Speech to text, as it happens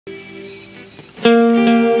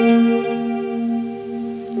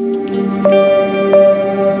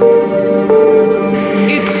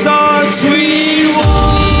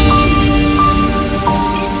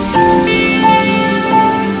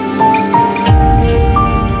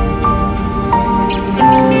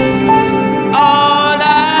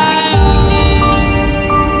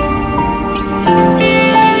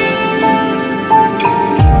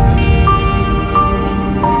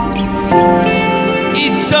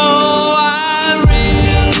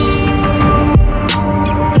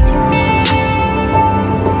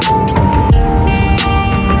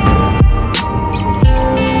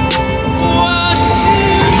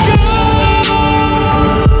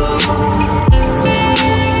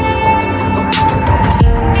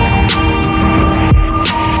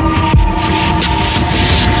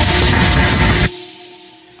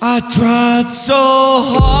Tried so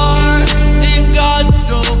hard and got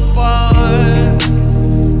so far,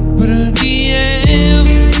 but in the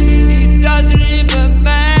end, it doesn't even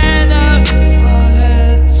matter. I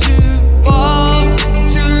had to fall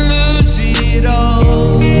to lose it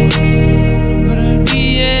all, but in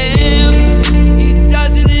the end, it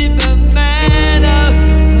doesn't even matter.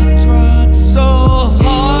 I tried so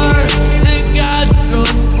hard and got so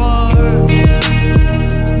far,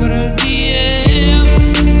 but in the end,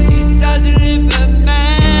 it doesn't even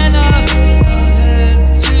matter. I had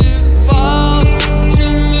to fall to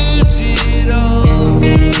lose it all,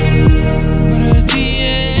 but at the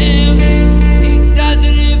end, it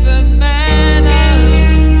doesn't even matter.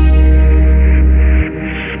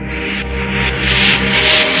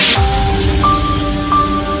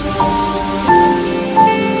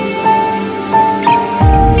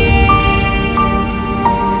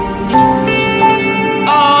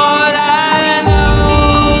 All I know,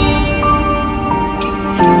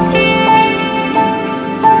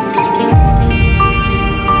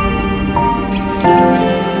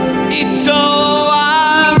 it's so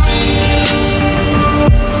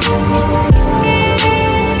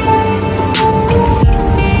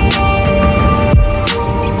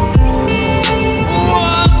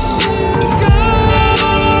once you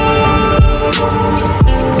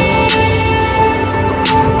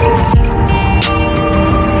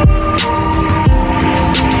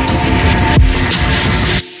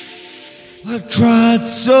I tried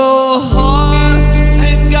so hard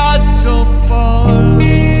and got so far,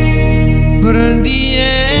 but in the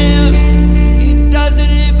end, it doesn't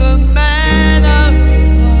even matter.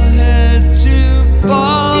 I had to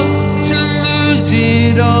fall to lose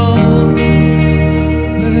it all,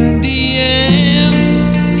 but in the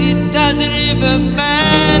end, it doesn't even